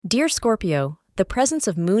Dear Scorpio, the presence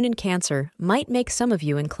of Moon in Cancer might make some of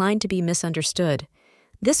you inclined to be misunderstood.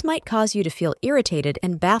 This might cause you to feel irritated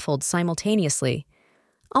and baffled simultaneously.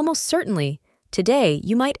 Almost certainly, today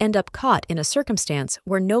you might end up caught in a circumstance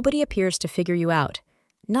where nobody appears to figure you out,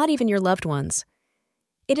 not even your loved ones.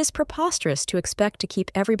 It is preposterous to expect to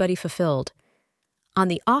keep everybody fulfilled. On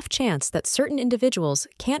the off chance that certain individuals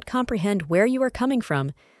can't comprehend where you are coming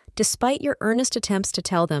from, despite your earnest attempts to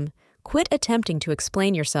tell them, quit attempting to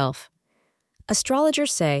explain yourself.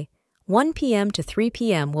 Astrologers say 1 p.m. to 3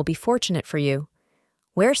 p.m. will be fortunate for you.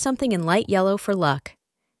 Wear something in light yellow for luck.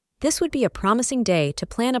 This would be a promising day to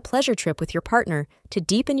plan a pleasure trip with your partner to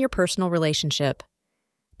deepen your personal relationship.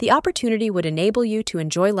 The opportunity would enable you to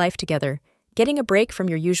enjoy life together, getting a break from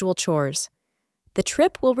your usual chores. The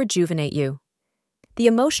trip will rejuvenate you. The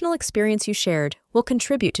emotional experience you shared will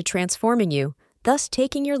contribute to transforming you, thus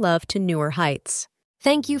taking your love to newer heights.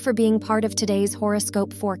 Thank you for being part of today's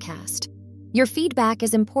horoscope forecast. Your feedback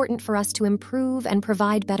is important for us to improve and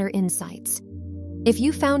provide better insights. If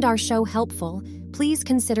you found our show helpful, please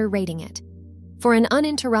consider rating it. For an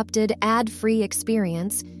uninterrupted, ad-free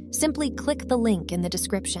experience, simply click the link in the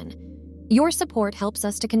description. Your support helps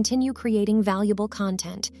us to continue creating valuable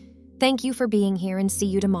content. Thank you for being here and see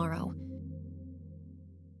you tomorrow.